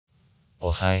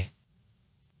Ohai.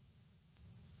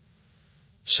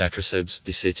 Shakhrisabz,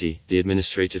 the city, the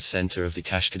administrative center of the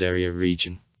Kashkadarya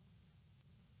region.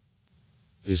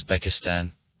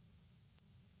 Uzbekistan.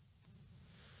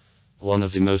 One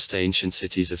of the most ancient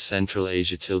cities of Central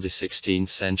Asia till the 16th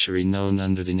century, known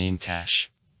under the name Kash.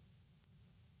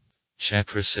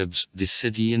 Shakhrisabz, the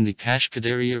city in the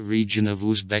Kashkadarya region of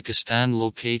Uzbekistan,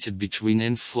 located between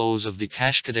inflows of the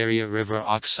Kashkadarya River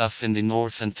Aksuf in the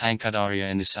north and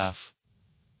Tankadarya in the south.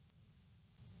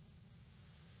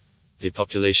 The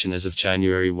population as of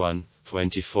January 1,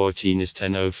 2014 is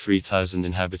 10,03,000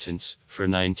 inhabitants, for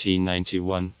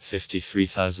 1991,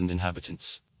 53,000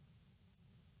 inhabitants.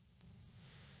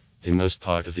 The most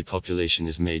part of the population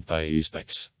is made by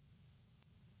Uzbeks.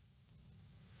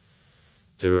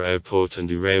 The airport and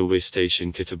the railway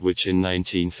station Kitab, which in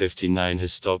 1959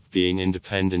 has stopped being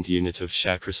independent unit of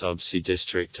Shakhrisabz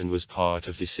district and was part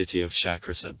of the city of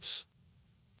Shakhrisabz.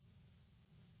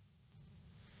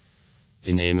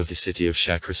 The name of the city of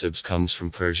Shakhrisabz comes from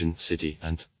Persian city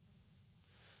and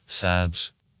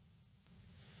Sabz,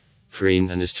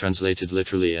 green, and is translated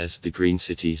literally as the green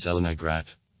city,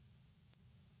 Zelenograd.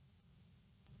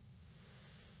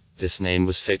 This name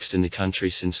was fixed in the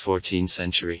country since 14th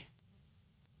century.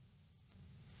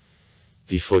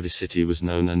 Before, the city was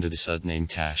known under the sub-name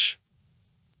Kash,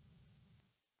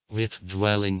 with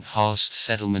dwelling, house,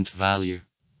 settlement value.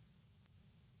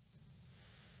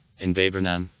 In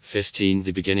Baburnam, 15,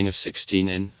 the beginning of 16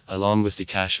 in, along with the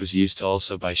Kash was used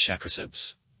also by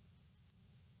Shakhrisabz.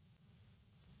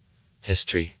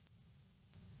 History.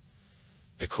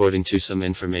 According to some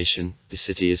information, the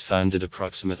city is founded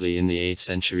approximately in the 8th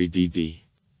century BB.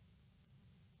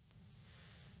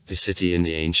 The city in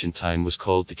the ancient time was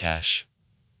called the Kash.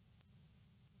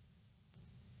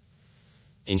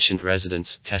 Ancient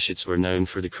residents, Kashits, were known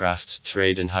for the crafts,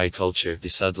 trade and high culture. The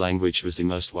Sud language was the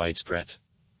most widespread.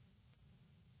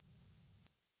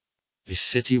 The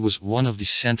city was one of the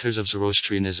centers of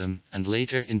Zoroastrianism, and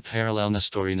later in parallel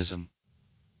Nestorianism.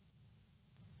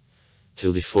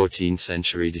 Till the 14th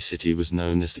century, the city was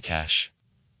known as the Kash.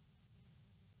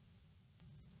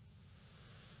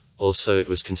 Also, it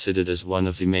was considered as one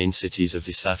of the main cities of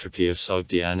the satrapy of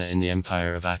Sogdiana in the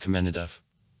empire of Achaemenidov.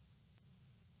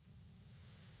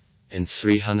 In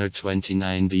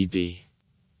 329 BB,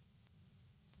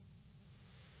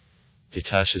 the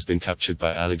Kash has been captured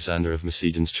by Alexander of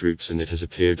Macedon's troops, and it has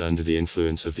appeared under the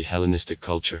influence of the Hellenistic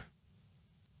culture.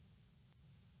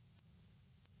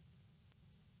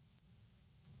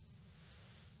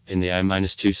 In the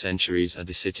I-2 centuries,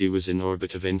 the city was in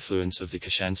orbit of influence of the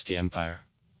Kashansky Empire.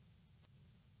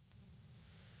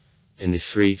 In the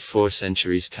 3-4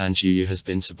 centuries, Kanjuyu has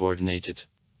been subordinated.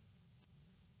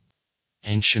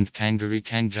 Ancient Kangari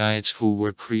Kangayites, who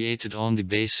were created on the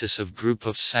basis of group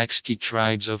of Saksky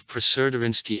tribes of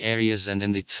Preserterinsky areas, and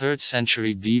in the 3rd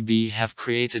century BB have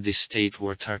created the state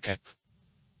war Turkek.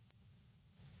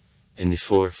 In the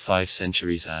 4-5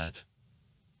 centuries AD,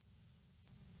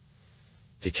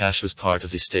 the Kash was part of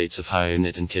the states of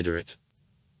Hyanit and Kidarit.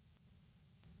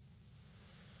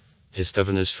 His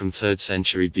governors from 3rd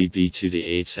century BB to the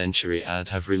 8th century AD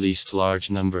have released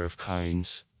large number of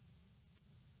coins.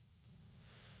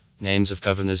 Names of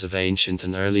governors of ancient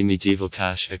and early medieval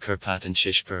Kash, Akurpat and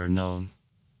Shishpur, are known.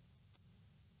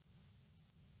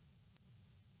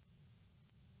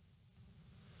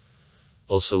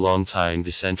 Also, long time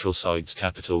the central Sogd's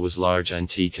capital was large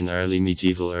antique and early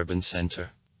medieval urban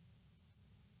center.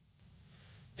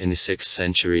 In the 6th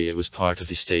century it was part of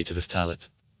the state of Iftalit.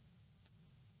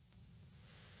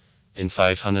 In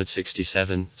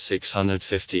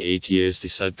 567-658 years the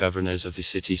sub-governors of the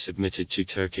city submitted to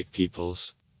Turkic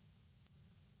peoples.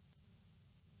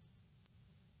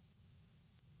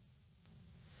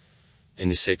 In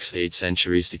the 6th-8th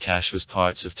centuries the Kash was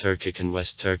parts of Turkic and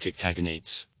West Turkic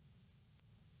Khaganates.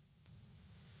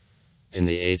 In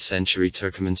the 8th century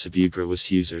Turkoman Sabugra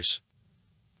was users.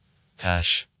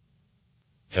 Kash.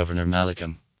 Governor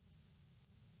Malikam.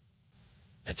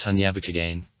 At Tunyabuk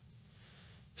again.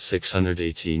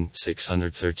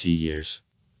 618-630 years.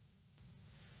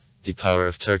 The power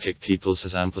of Turkic peoples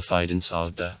has amplified in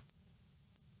Sogda.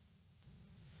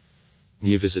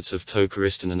 New visits of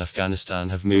Tokaristan and Afghanistan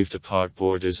have moved apart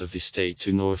borders of the state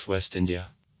to northwest India.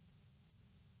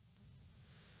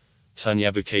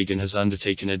 Tunyabuk has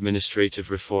undertaken administrative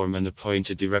reform and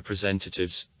appointed the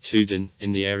representatives, Tudin,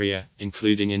 in the area,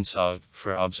 including in Sog,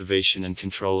 for observation and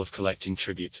control of collecting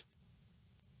tribute.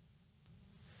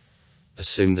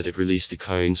 Assume that it released the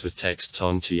coins with text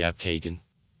Tong to Yabkagan.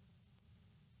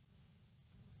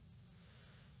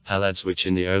 Halads, which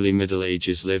in the early Middle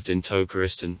Ages lived in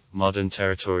Tokaristan, modern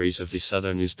territories of the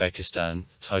southern Uzbekistan,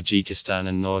 Tajikistan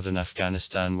and northern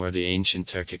Afghanistan, were the ancient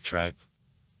Turkic tribe.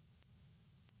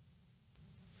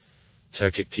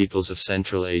 Turkic peoples of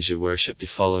Central Asia worship the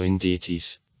following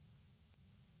deities: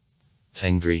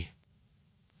 Tengri,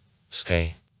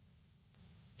 Skay,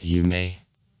 Yume,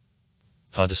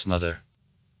 Goddess Mother,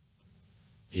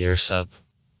 Yersub,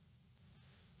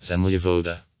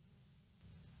 Zemlyevoda,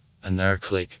 and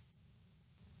Erklik,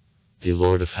 the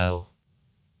Lord of Hell,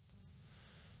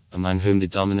 among whom the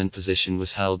dominant position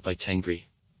was held by Tengri.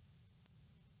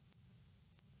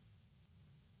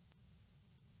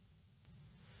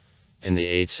 In the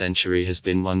 8th century has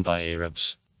been won by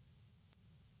Arabs.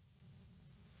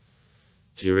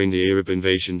 During the Arab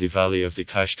invasion, the valley of the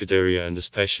Kashkadarya and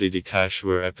especially the Kash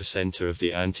were epicenter of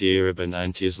the anti-Arab and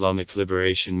anti-Islamic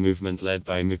liberation movement led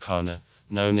by Mukana,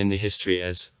 known in the history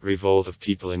as Revolt of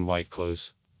People in White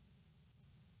Clothes.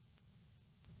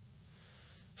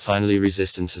 Finally,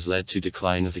 resistance has led to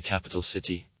decline of the capital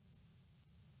city.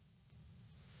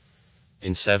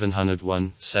 In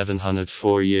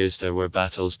 701-704 years there were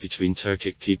battles between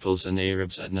Turkic peoples and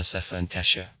Arabs at Nasefa and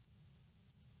Kasha.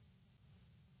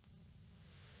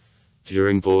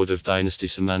 During board of dynasty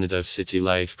Samanidov, city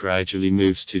life gradually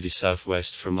moves to the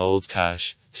southwest from Old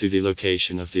Kash, to the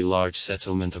location of the large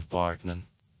settlement of Bartnan.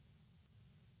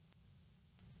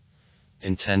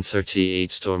 In 1038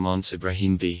 Stormonts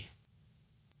Ibrahim B.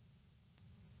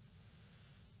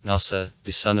 Nasa,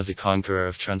 the son of the conqueror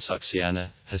of Transoxiana,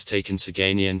 has taken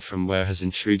Saganian from where has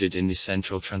intruded in the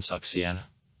central Transoxiana.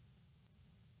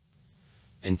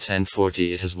 In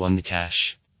 1040 it has won the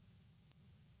Kash.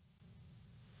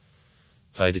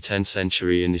 By the 10th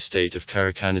century in the state of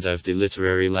Karakanadav, the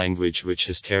literary language which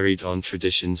has carried on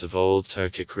traditions of old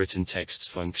Turkic written texts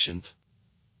functioned.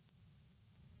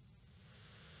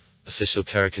 Official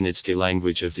Karakanidski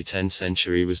language of the 10th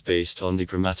century was based on the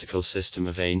grammatical system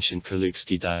of ancient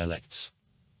Kalukski dialects.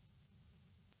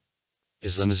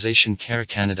 Islamization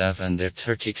Karakanadav and their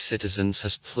Turkic citizens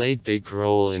has played big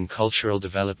role in cultural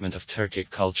development of Turkic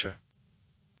culture.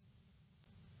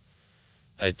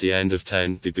 At the end of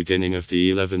the beginning of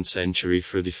the 11th century,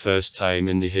 for the first time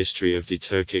in the history of the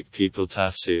Turkic people,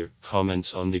 tafsir,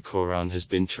 comments on the Quran, has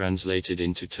been translated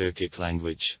into Turkic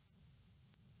language.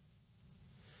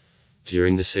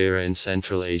 During this era in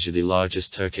Central Asia, the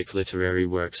largest Turkic literary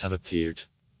works have appeared.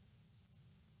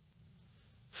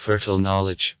 Fertile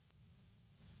Knowledge,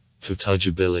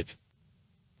 Kutajubilik,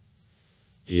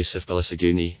 Yusuf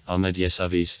Balasaguni, Ahmed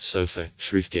Yesavi's Sofa,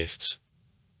 Truth Gifts,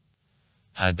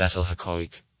 Had Battle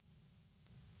Hakoik,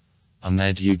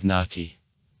 Ahmed Yugnaki.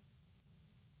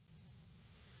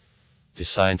 The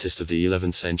scientist of the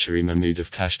 11th century Mahmud of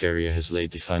Kashgaria has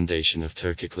laid the foundation of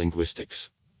Turkic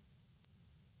linguistics.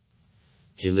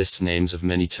 He lists names of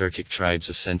many Turkic tribes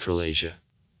of Central Asia.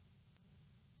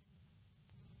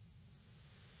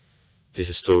 The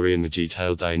historian Majid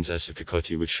Haldein's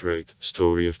Esukakoti, which wrote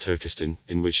Story of Turkestan,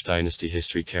 in which dynasty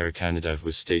history Karakanadav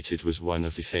was stated, was one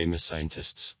of the famous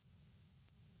scientists.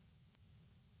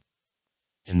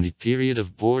 In the period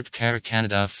of Board,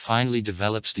 Karakanadav finally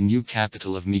develops the new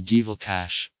capital of medieval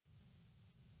Kash.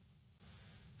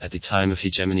 At the time of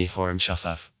hegemony Horem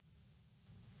Shafaf,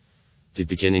 the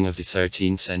beginning of the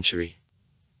 13th century,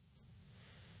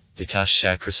 the Kash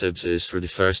Shakhrisabz is for the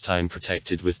first time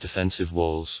protected with defensive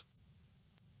walls.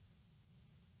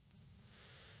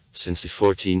 Since the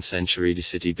 14th century the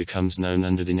city becomes known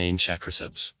under the name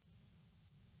Shakhrisabz.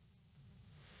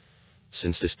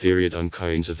 Since this period on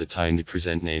coins of the time the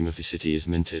present name of the city is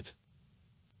minted.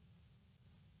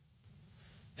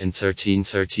 In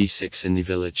 1336 in the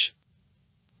village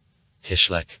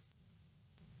Kishlek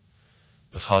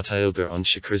of Hatayogir on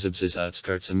Shakhrisabz's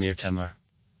outskirts, Amir Temur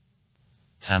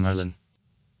Tamerlan,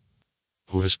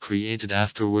 who has created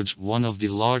afterwards one of the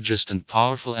largest and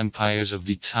powerful empires of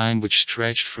the time, which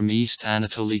stretched from East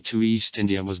Anatolia to East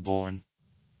India, was born.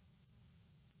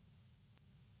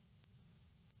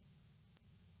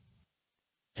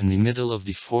 In the middle of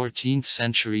the 14th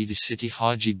century the city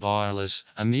Haji Barlas,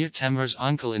 Amir Temur's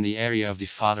uncle in the area of the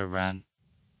father, ran.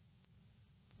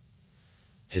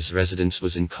 His residence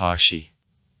was in Karshi.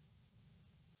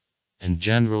 In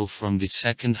general, from the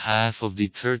second half of the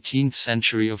 13th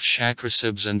century of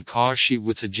Shakhrisabz and Karshi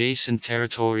with adjacent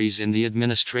territories in the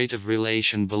administrative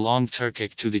relation belonged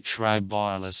Turkic to the tribe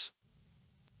Barlas.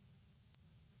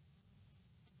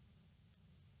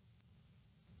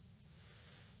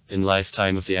 In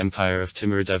lifetime of the empire of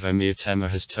Timurdev, Amir Temur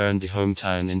has turned the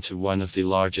hometown into one of the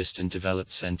largest and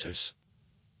developed centers.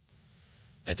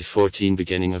 At the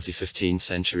beginning of the 15th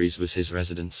centuries was his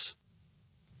residence.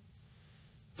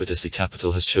 but as the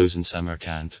capital has chosen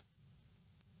Samarkand.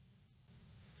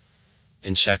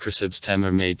 In Shakhrisabz,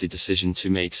 Temur made the decision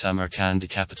to make Samarkand the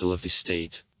capital of the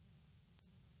state.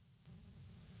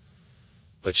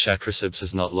 But Shakhrisabz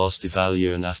has not lost the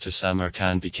value, and after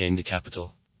Samarkand became the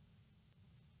capital,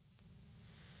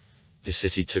 the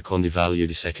city took on the value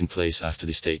the second place after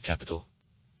the state capital.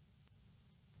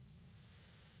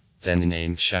 Then the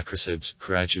name Shakhrisabz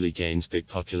gradually gains big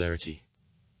popularity.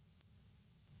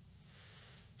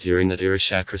 During that era,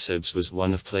 Shakhrisabz was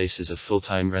one of places of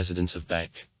full-time residence of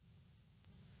Bek,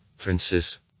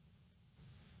 princes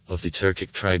of the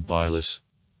Turkic tribe Barlas,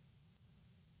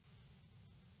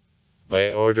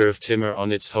 by order of Timur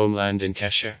on its homeland in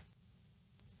Kashgar,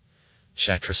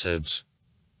 Shakhrisabz.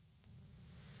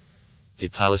 The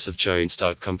palace of Joint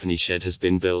Stock Company shed has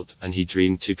been built, and he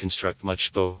dreamed to construct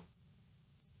Muchbo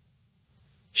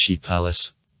Shi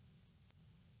Palace.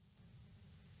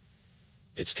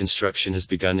 Its construction has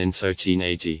begun in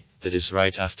 1380, that is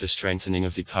right after strengthening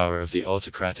of the power of the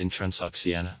autocrat in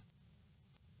Transoxiana.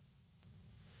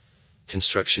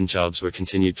 Construction jobs were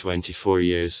continued 24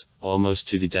 years, almost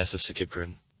to the death of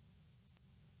Sakibkaran.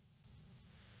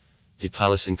 The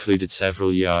palace included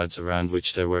several yards around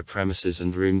which there were premises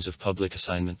and rooms of public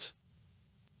assignment.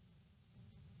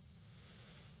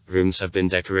 Rooms have been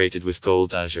decorated with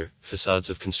gold azure, facades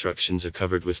of constructions are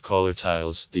covered with collar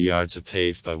tiles, the yards are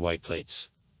paved by white plates.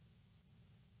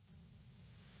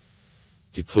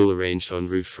 The pool arranged on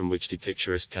roof from which the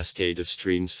picturesque cascade of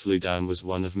streams flew down was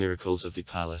one of miracles of the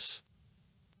palace.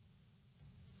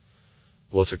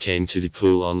 Water came to the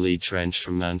pool on lead trench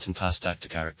from mountain past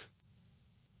Aktakarak.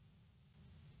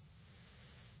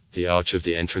 The arch of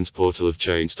the entrance portal of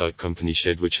Joint Stock Company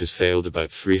shed, which has failed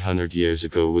about 300 years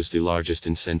ago, was the largest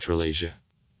in Central Asia.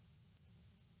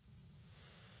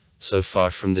 So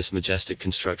far from this majestic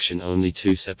construction, only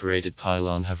two separated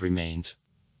pylons have remained.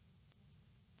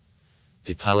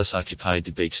 The palace occupied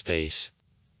the big space.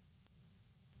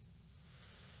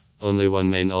 Only one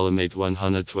main olamade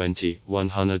 120,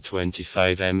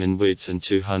 125 m in width and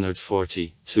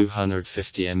 240,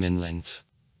 250 m in length.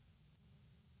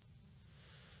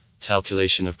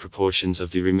 Calculation of proportions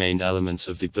of the remained elements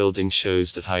of the building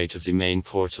shows that height of the main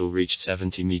portal reached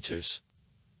 70 meters.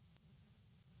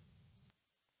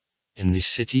 In the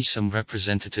city, some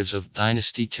representatives of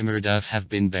dynasty Timuridov have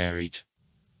been buried.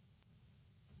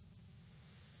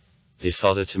 The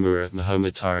father Timur,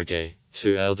 Muhammad Taragay,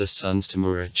 two eldest sons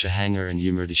Timur, Jahangir and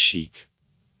Umar Sheikh.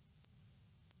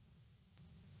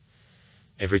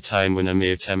 Every time when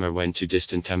Amir Temur went to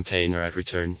distant campaign or at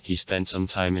return, he spent some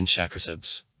time in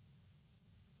Shakhrisabz.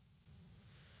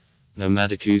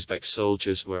 Nomadic Uzbek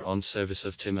soldiers were on service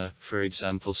of Timur. For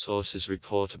example, sources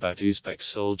report about Uzbek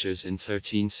soldiers in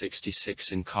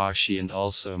 1366 in Karshi and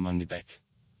also among the Bek.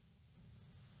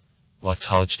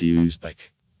 Waktaj the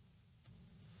Uzbek,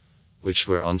 which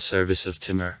were on service of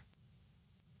Timur.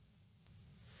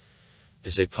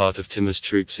 As a part of Timur's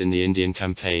troops in the Indian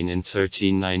campaign in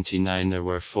 1399, there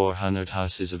were 400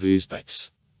 houses of Uzbeks.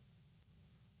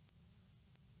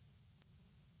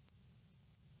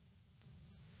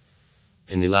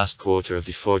 In the last quarter of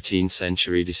the 14th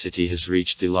century, the city has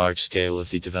reached the large scale of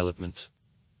the development.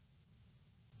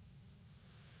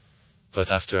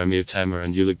 But after Amir Temur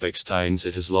and Ulugh times,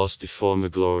 it has lost the former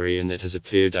glory and it has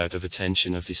appeared out of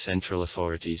attention of the central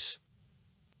authorities.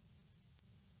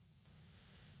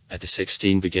 At the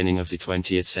 16th beginning of the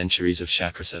 20th centuries of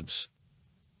Shakhrisabz,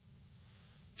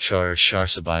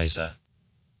 Shakhrisabz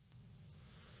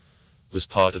was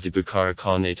part of the Bukhara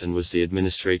Khanate and was the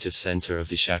administrative center of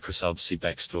the Shakhrisabz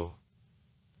Bekstvo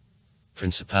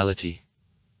Principality.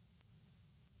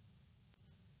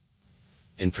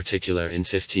 In particular in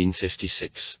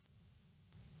 1556.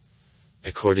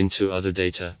 According to other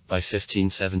data, by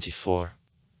 1574,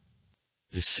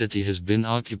 the city has been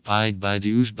occupied by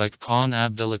the Uzbek Khan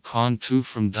Abdullah Khan II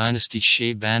from dynasty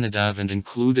Shaybanadav and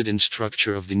included in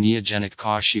structure of the neogenic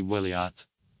Karshi Wilayat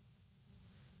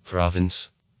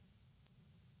province.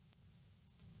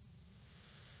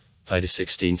 By the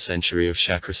 16th century of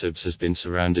Shakhrisabz has been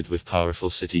surrounded with powerful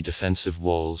city defensive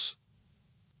walls.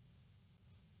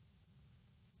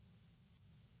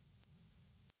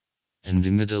 In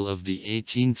the middle of the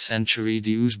 18th century,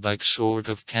 the Uzbek Sword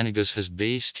of Kanagas has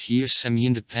based here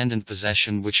semi-independent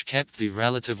possession which kept the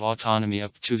relative autonomy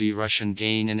up to the Russian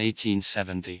gain in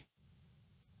 1870.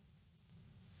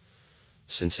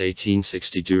 Since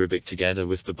 1860, Durabek together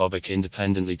with Bababek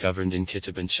independently governed in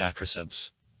Kitab and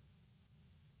Shakhrisabz.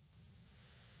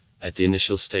 At the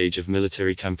initial stage of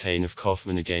military campaign of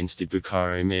Kaufman against the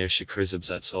Bukhara Emir,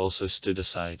 Shakhrisabz also stood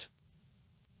aside.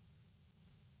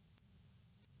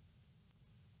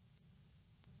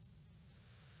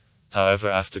 However,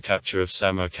 after capture of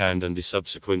Samarkand and the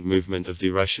subsequent movement of the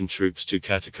Russian troops to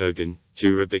Katakogan,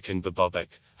 Durabek and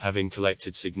Bababek, having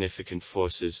collected significant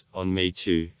forces, on May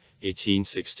 2,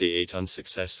 1868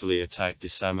 unsuccessfully attacked the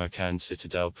Samarkand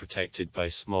citadel protected by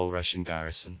a small Russian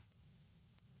garrison.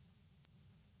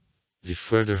 The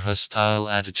further hostile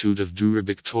attitude of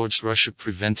Durabek towards Russia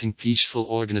preventing peaceful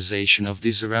organization of the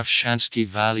Zarafshansky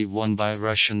Valley won by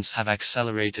Russians have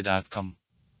accelerated outcome.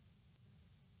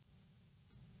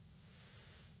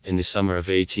 In the summer of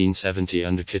 1870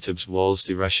 under Kitab's walls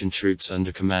the Russian troops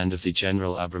under command of the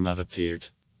General Abramov appeared.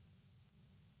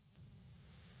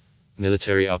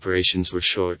 Military operations were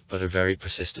short but are very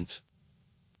persistent.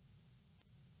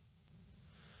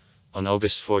 On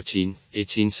August 14,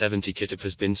 1870 Kitab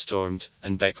has been stormed,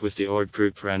 and Beck with the Ord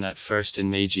group ran at first in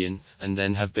Magian, and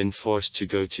then have been forced to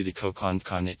go to the Kokand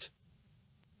Khanate.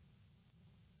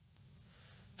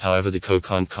 However, the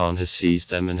Kokand Khan has seized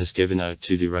them and has given out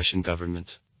to the Russian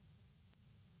government.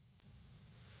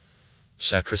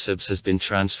 Shakhrisabz has been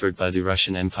transferred by the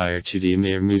Russian Empire to the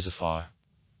Emir Muzaffar.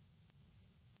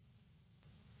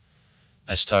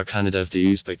 Ashtar Khanate of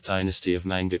the Uzbek dynasty of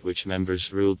Mangit, which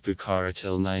members ruled Bukhara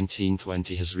till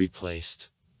 1920, has replaced.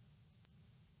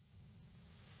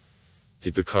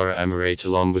 The Bukhara Emirate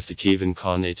along with the Kievan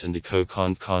Khanate and the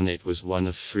Kokand Khanate was one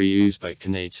of 3 Uzbek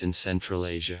Khanates in Central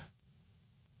Asia.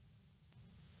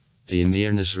 The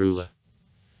Emir Nasrullah,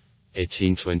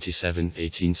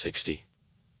 1827-1860,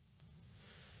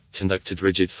 conducted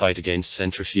rigid fight against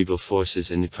centrifugal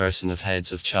forces in the person of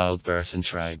heads of childbirth and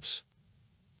tribes.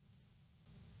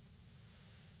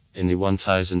 In the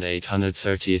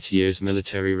 1830th years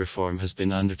military reform has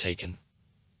been undertaken.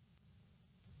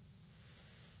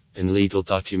 In legal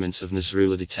documents of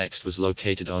Nasrullah the text was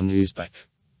located on Uzbek.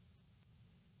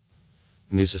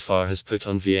 Muzaffar has put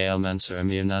on Va al-Mansur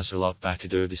Emir Nasrullah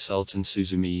Bakadur the Sultan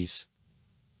Suzumis.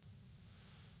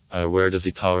 A word of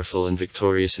the powerful and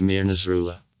victorious Emir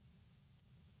Nasrullah.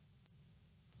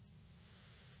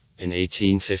 In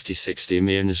 1856 the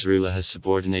Emir Nasrullah has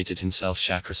subordinated himself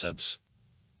Shakhrisabz.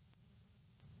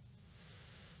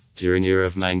 During era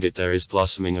of Mangit there is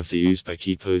blossoming of the Uzbek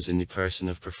epos in the person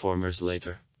of performers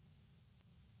later.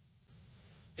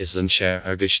 Islam Sher,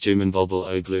 Ergishtuman Bulbul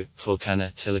Oglu,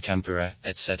 Fulkana, Tilakampura,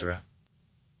 etc.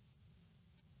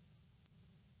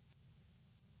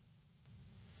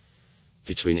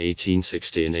 Between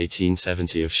 1860 and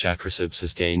 1870 of Shakhrisabz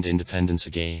has gained independence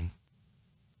again.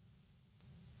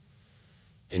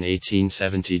 In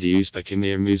 1870 the Uzbek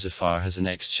Emir Muzaffar has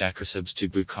annexed Shakhrisabz to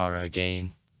Bukhara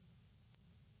again.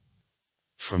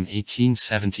 From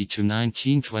 1870 to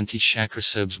 1920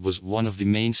 Shakhrisabz was one of the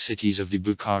main cities of the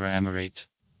Bukhara Emirate.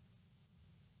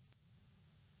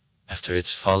 After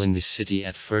its falling the city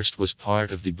at first was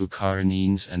part of the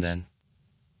Bukharanines and then,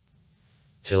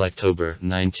 till October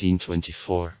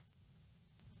 1924,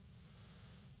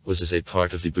 was as a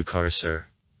part of the Bukhara Sur.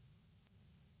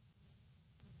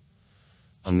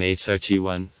 On May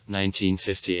 31,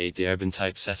 1958 the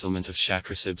urban-type settlement of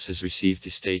Shakhrisabz has received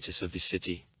the status of the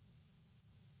city.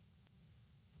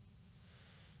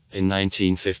 In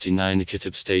 1959 the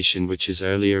Kitab station, which is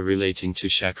earlier relating to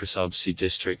Shakhrisabz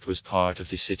district, was part of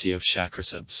the city of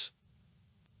Shakhrisabz.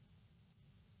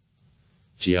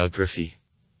 Geography.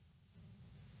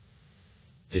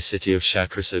 The city of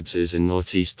Shakhrisabz is in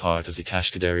northeast part of the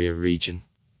Kashkadaria region.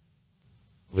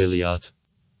 Wilayat.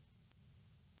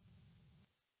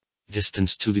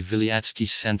 Distance to the Vilyatsky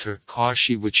center,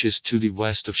 Karshi, which is to the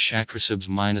west of Shakhrisabz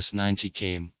 -90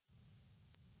 km.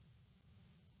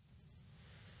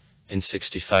 In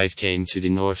 65 km to the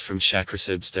north from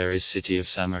Shakhrisabz there is city of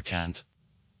Samarkand.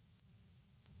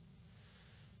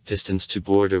 Distance to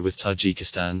border with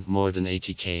Tajikistan more than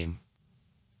 80 km.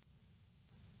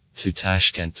 To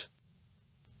Tashkent.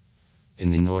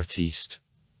 In the northeast.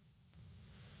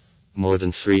 More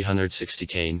than 360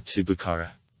 km to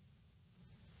Bukhara.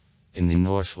 In the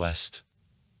northwest.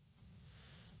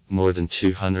 More than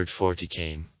 240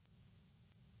 km.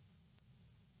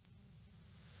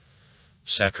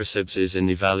 Shakhrisabz is in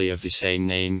the valley of the same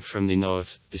name. From the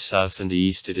north, the south and the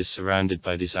east it is surrounded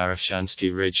by the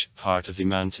Zarafshansky Ridge, part of the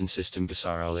mountain system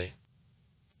Basarali.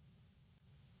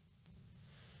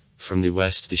 From the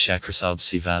west the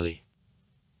Shakhrisabz Valley,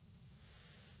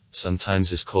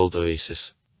 sometimes is called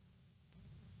Oasis,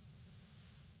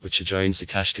 which adjoins the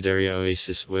Kashkadaria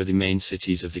Oasis, where the main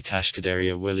cities of the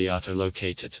Kashkadaria Wilayat are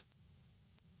located.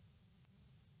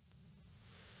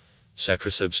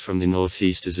 Shakhrisabz from the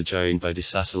northeast is adjoined by the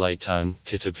satellite town,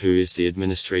 Kitab, who is the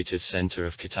administrative center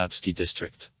of Kitabsky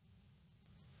district.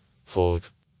 Ford.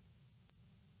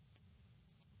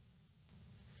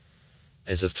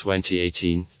 As of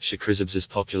 2018, Shakhrisabz's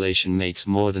population makes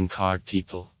more than card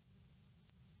people.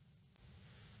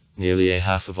 Nearly a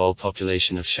half of all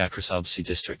population of Shakhrisabz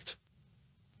district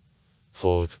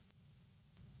Ford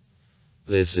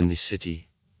lives in the city.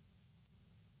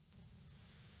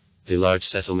 The large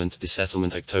settlement, the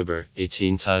settlement October,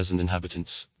 18,000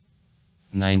 inhabitants,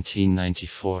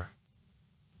 1994,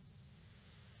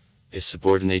 is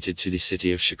subordinated to the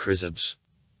city of Shakhrisabz.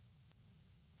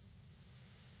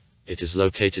 It is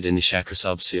located in the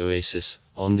Shakhrisabz oasis,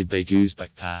 on the Big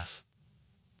Uzbek path.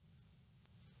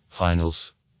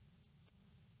 Finals.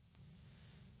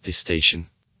 The station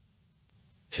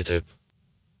Kitub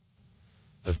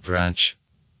of branch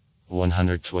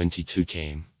 122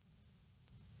 km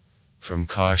from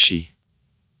Karshi.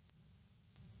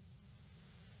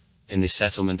 In the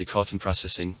settlement, the cotton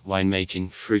processing,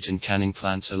 winemaking, fruit and canning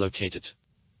plants are located.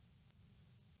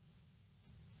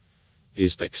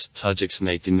 Uzbeks, Tajiks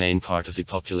make the main part of the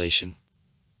population.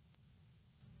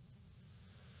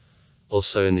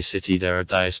 Also in the city there are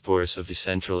diasporas of the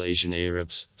Central Asian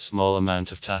Arabs, small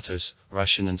amount of Tatars,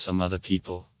 Russian and some other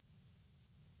people.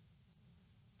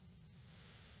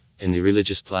 In the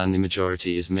religious plan the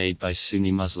majority is made by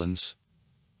Sunni Muslims.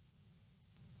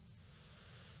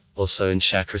 Also in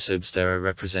Shakhrisabz there are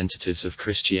representatives of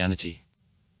Christianity.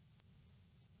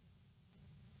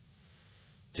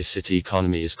 The city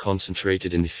economy is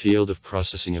concentrated in the field of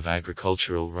processing of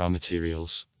agricultural raw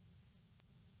materials,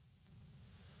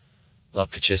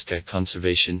 lopkachiska,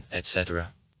 conservation,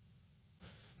 etc.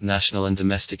 National and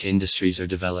domestic industries are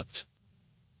developed.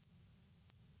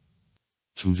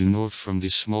 To the north from the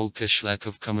small Kishlak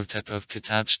of Kamertepe of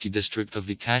Kitabsky district of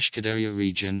the Kashkadarya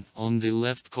region, on the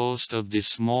left coast of the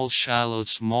small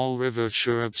river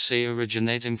Shurupsay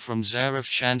originating from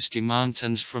Zarafshansky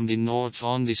mountains from the north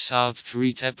on the south,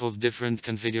 three tepe of different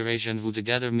configuration who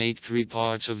together make three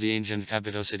parts of the ancient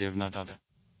capital city of Natada.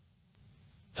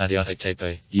 Padiotic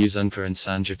Tepe, Uzunker and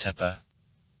Sanjar Tepe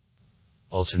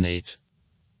alternate.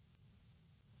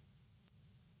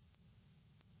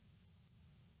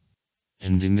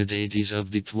 In the mid-80s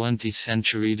of the 20th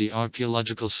century the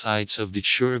archaeological sites of the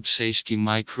Shurupsaysky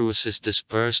microoasis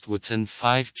dispersed within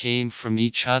 5 km from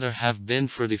each other have been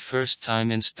for the first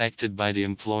time inspected by the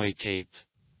employee Cape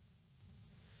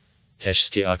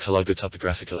Keshsky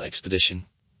Archaeologo-Topographical Expedition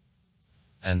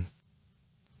N.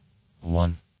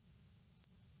 1.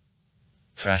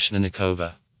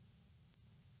 Krasnonikova.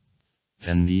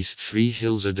 Then these 3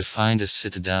 hills are defined as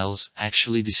citadels,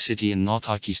 actually the city and not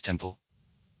Aki's temple.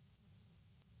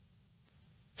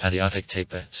 Padiotic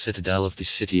Tepe, citadel of the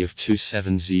city of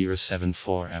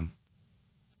 27074 m.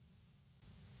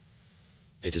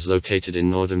 It is located in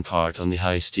northern part on the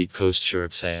high steep coast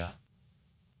Shurupsaya.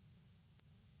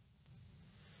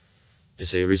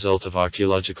 As a result of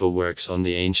archaeological works on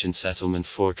the ancient settlement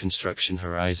 4 construction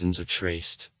horizons are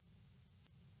traced.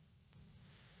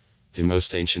 The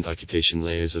most ancient occupation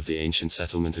layers of the ancient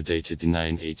settlement are dated the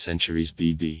 9-8 centuries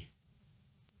BB.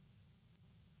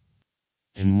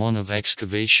 In one of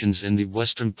excavations in the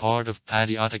western part of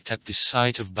Padiotic Tepe the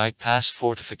site of bypass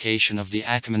fortification of the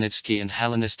Achaemenidski and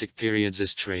Hellenistic periods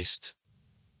is traced.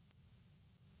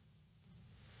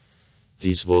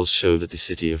 These walls show that the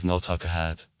city of Notaka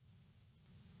had,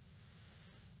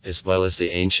 as well as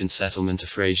the ancient settlement of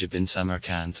Frajib in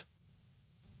Samarkand,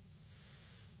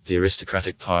 the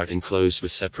aristocratic part enclosed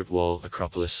with separate wall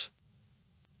Acropolis.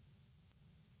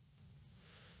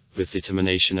 With the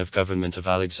termination of government of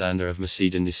Alexander of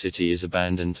Macedon the city is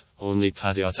abandoned, only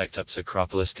Padiotic Tepe's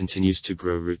Acropolis continues to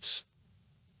grow roots.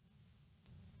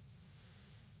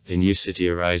 The new city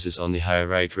arises on the higher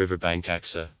right riverbank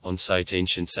Aksa, on site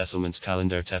ancient settlements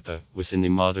Kalendar Tepe, within the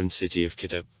modern city of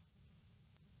Kitub.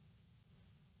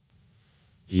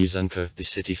 Uzunker, the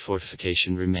city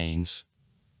fortification remains.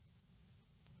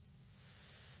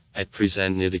 At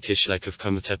present near the Kishlak of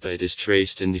Kamertepe it is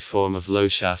traced in the form of low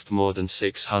shaft more than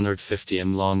 650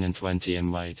 m long and 20 m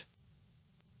wide.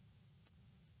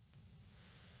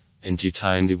 In due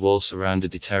time the wall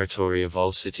surrounded the territory of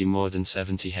all city more than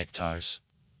 70 hectares.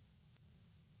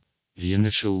 The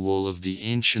initial wall of the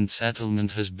ancient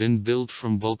settlement has been built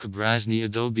from Balkabrazny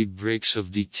adobe bricks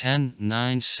of the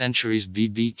 10-9 centuries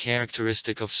BB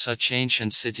characteristic of such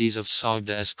ancient cities of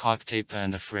Sogda as Koktepe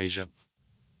and Afrasiab.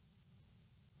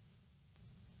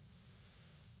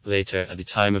 Later, at the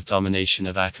time of domination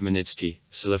of Achaemenidski,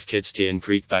 Selevkidski and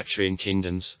Greek Bactrian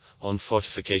kingdoms, on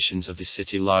fortifications of the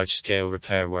city large-scale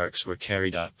repair works were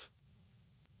carried up.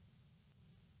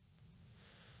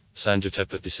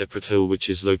 Sandratepe at the separate hill which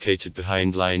is located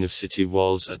behind line of city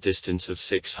walls at distance of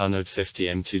 650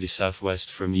 m to the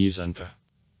southwest from Uzunker.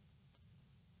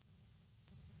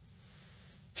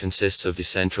 Consists of the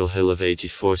central hill of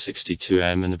 8462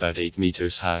 m and about 8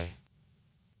 meters high.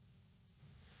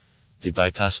 The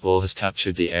bypass wall has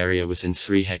captured the area within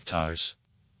 3 hectares.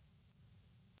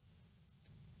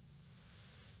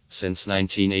 Since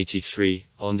 1983,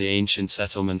 on the ancient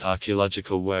settlement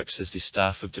archaeological works as the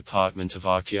staff of Department of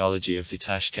Archaeology of the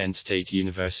Tashkent State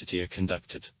University are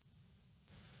conducted.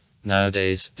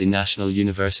 Nowadays, the National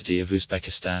University of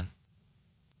Uzbekistan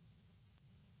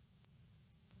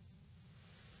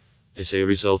is a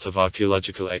result of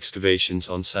archaeological excavations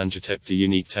on Sanjatep. The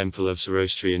unique temple of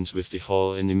Zoroastrians with the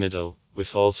hall in the middle,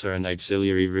 with altar and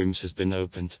auxiliary rooms, has been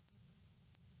opened.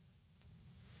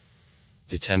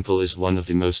 The temple is one of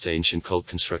the most ancient cult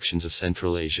constructions of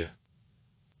Central Asia.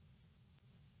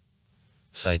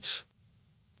 Sites.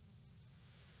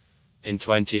 In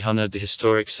 2000, the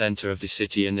historic center of the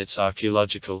city and its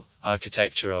archaeological,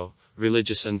 architectural,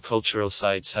 religious and cultural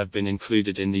sites have been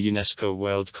included in the UNESCO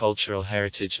World Cultural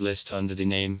Heritage List under the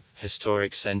name,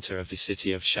 Historic Center of the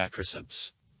City of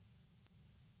Shakhrisabz.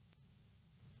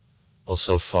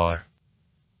 Also far.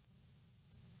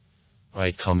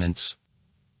 Write comments.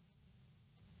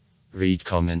 Read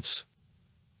comments.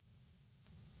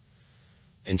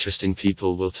 Interesting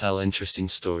people will tell interesting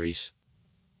stories.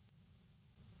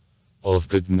 All of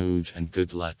good mood and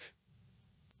good luck.